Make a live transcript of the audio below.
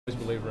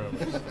believe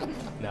rumors.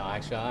 No,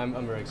 actually,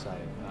 I'm very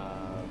excited.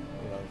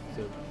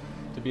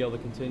 To be able to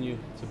continue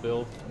to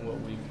build what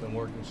we've been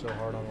working so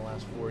hard on the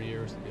last 4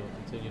 years, to be able to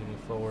continue to move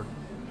forward,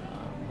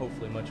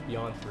 hopefully much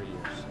beyond 3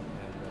 years.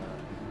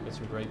 And get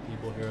some great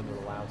people here that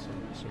allowed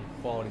some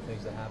quality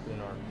things to happen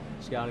in our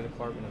scouting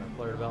department and our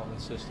player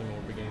development system, and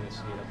we're beginning to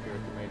see it up here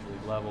at the major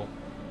league level.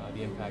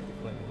 The impact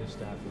that Clint and his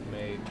staff have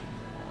made,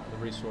 the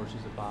resources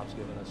that Bob's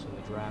given us in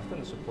the draft,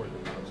 and the support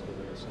that Bob's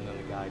given us, and then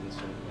the guidance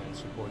and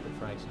support that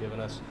Frank's given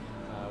us.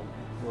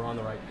 We're on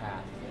the right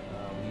path.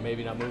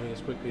 Maybe not moving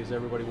as quickly as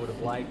everybody would have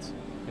liked,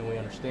 and we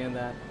understand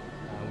that.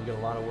 We've got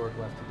a lot of work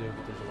left to do,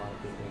 but there's a lot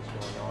of good things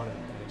going on, and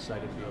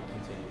excited to be able to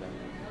continue that.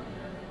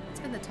 What's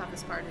been the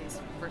toughest part of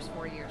these first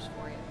 4 years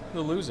for you?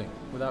 The losing,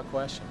 without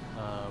question.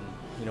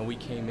 We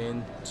came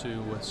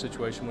into a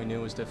situation we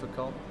knew was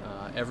difficult.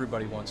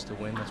 Everybody wants to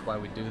win. That's why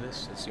we do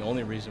this. It's the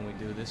only reason we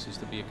do this, is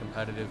to be a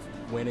competitive,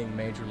 winning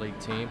major league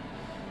team.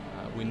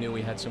 We knew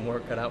we had some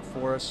work cut out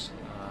for us.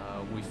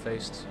 We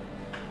faced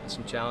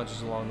some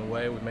challenges along the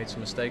way. We've made some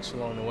mistakes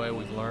along the way.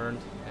 We've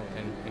learned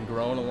and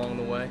grown along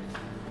the way,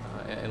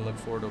 and look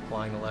forward to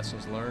applying the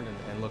lessons learned,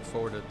 and look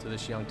forward to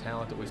this young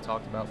talent that we've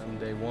talked about from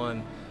day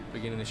one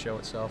beginning to show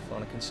itself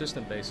on a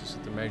consistent basis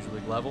at the major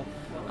league level.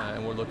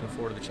 And we're looking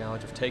forward to the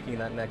challenge of taking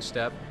that next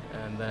step,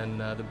 and then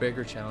the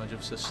bigger challenge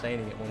of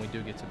sustaining it when we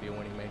do get to be a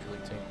winning major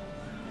league team.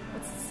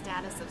 What's the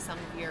status of some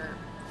of your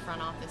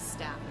front office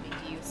staff? I mean,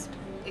 do you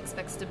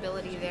expect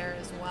stability there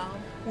as well?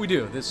 We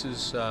do. This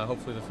is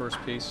hopefully the first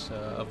piece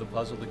of the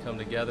puzzle to come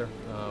together.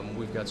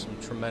 We've got some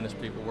tremendous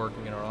people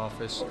working in our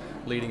office,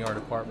 leading our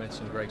departments,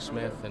 and Greg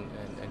Smith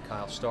and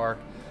Kyle Stark.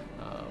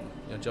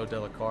 Joe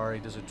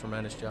Delacari does a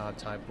tremendous job,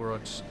 Ty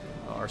Brooks,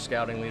 our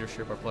scouting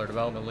leadership, our player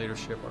development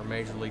leadership, our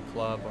major league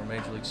club, our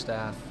major league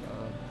staff.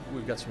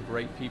 We've got some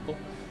great people.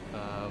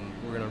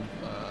 We're going to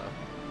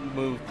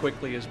move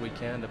quickly as we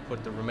can to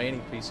put the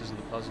remaining pieces of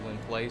the puzzle in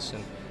place,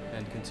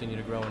 and continue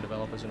to grow and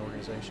develop as an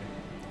organization.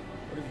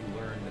 What have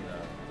you learned in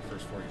the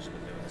first 4 years you've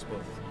been doing this,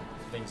 both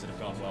things that have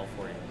gone well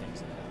for you and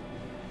things that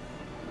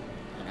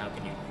haven't? And how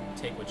can you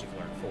take what you've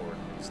learned forward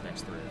in these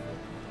next 3 or 4?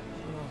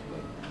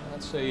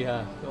 I'd say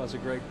that's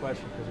a great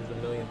question, because there's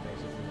a million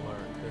things that we've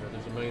learned.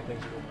 There's a million things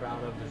that we're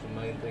proud of. There's a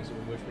million things that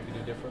we wish we could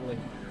do differently.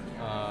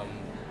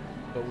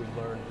 But we've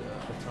learned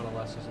a ton of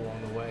lessons along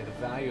the way. The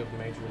value of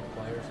major league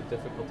players, the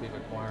difficulty of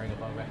acquiring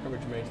above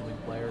average major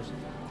league players,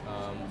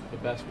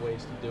 the best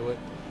ways to do it,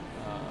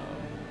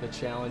 the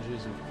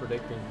challenges of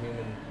predicting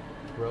human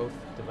growth,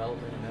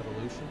 development, and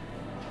evolution,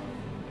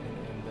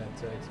 and that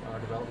our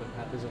development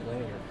path isn't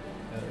linear.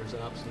 There's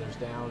an ups and there's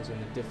downs, and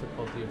the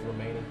difficulty of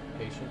remaining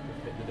patient,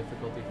 the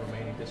difficulty of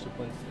remaining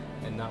disciplined,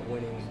 and not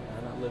winning,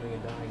 not living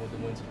and dying with the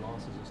wins and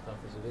losses, as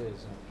tough as it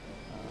is. And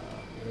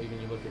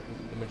even you look at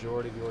the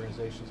majority of the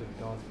organizations that have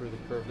gone through the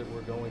curve that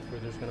we're going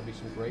through, there's going to be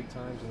some great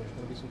times and there's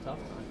going to be some tough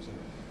times. And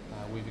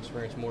we've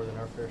experienced more than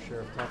our fair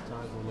share of tough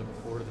times. We're looking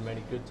forward to the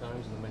many good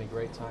times and the many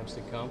great times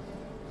to come.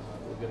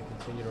 We're going to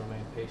continue to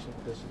remain patient,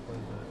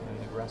 disciplined, and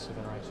aggressive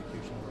in our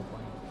execution of our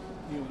plan.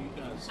 You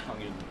guys hung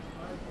in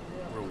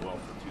real well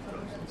for 2/3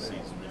 of the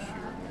season this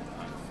year, and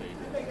kind of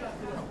faded.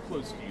 How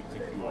close do you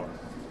think you are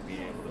to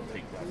being able to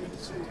take that into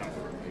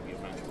September and maybe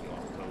eventually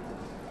October?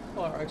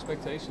 Well, our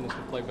expectation is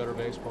to play better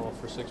baseball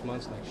for 6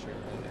 months next year,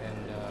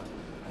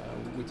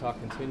 and we talk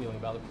continually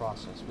about the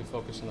process. We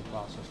focus on the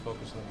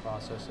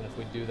process, and if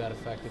we do that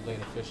effectively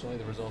and efficiently,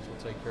 the results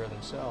will take care of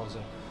themselves.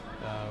 And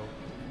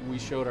we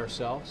showed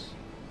ourselves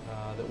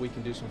that we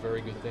can do some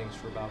very good things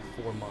for about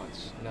 4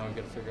 months. Now we've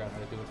got to figure out how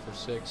to do it for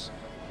 6.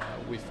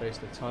 We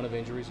faced a ton of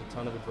injuries, a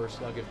ton of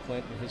adversity. I'll give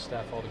Clint and his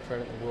staff all the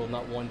credit in the world.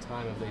 Not one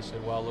time have they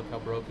said, well, look how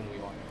broken we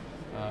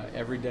are.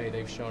 Every day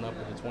they've shown up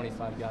with the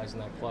 25 guys in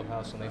that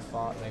clubhouse, and they've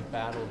fought and they've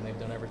battled and they've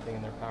done everything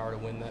in their power to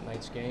win that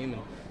night's game,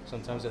 and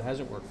sometimes it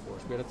hasn't worked for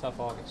us. We had a tough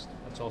August.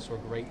 It's also a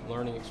great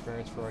learning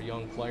experience for our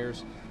young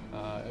players.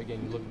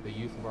 Again, you look at the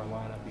youth of our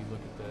lineup, you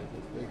look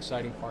at the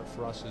exciting part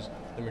for us is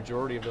the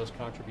majority of those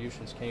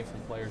contributions came from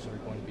players that are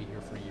going to be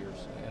here for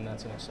years, and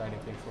that's an exciting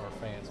thing for our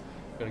fans.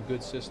 We've got a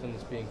good system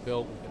that's being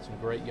built. We've got some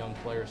great young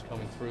players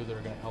coming through that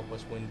are going to help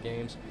us win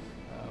games.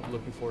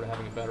 Looking forward to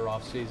having a better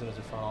off-season as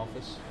a front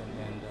office,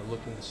 and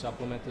looking to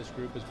supplement this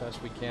group as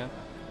best we can.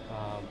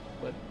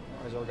 But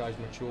as our guys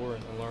mature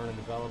and learn and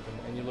develop,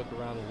 and you look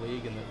around the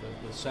league and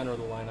the center of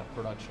the lineup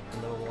production, the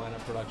middle of the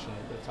lineup production,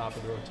 the top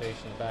of the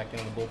rotation, the back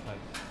end of the bullpen,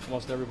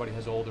 almost everybody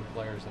has older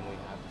players than we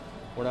have.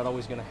 We're not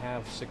always going to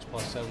have 6+,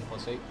 7+,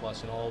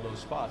 8+ in all those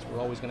spots.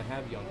 We're always going to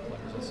have young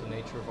players. That's the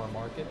nature of our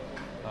market.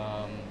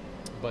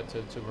 But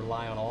to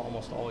rely on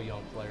almost all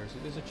young players,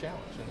 it is a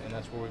challenge, and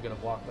that's where we've got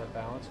to block that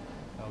balance.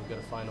 We've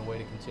got to find a way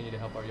to continue to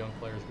help our young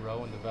players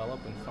grow and develop,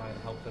 and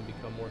help them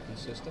become more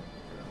consistent,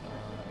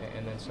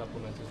 and then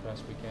supplement as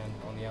best we can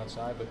on the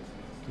outside, but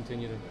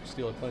continue to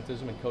steal a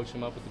Clintism and coach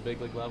them up at the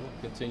big league level,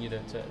 continue to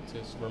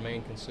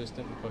remain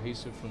consistent and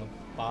cohesive from the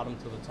bottom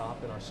to the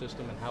top in our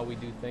system and how we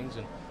do things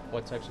and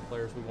what types of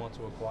players we want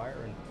to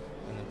acquire, and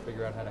then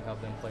figure out how to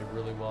have them play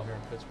really well here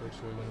in Pittsburgh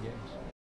so we win games.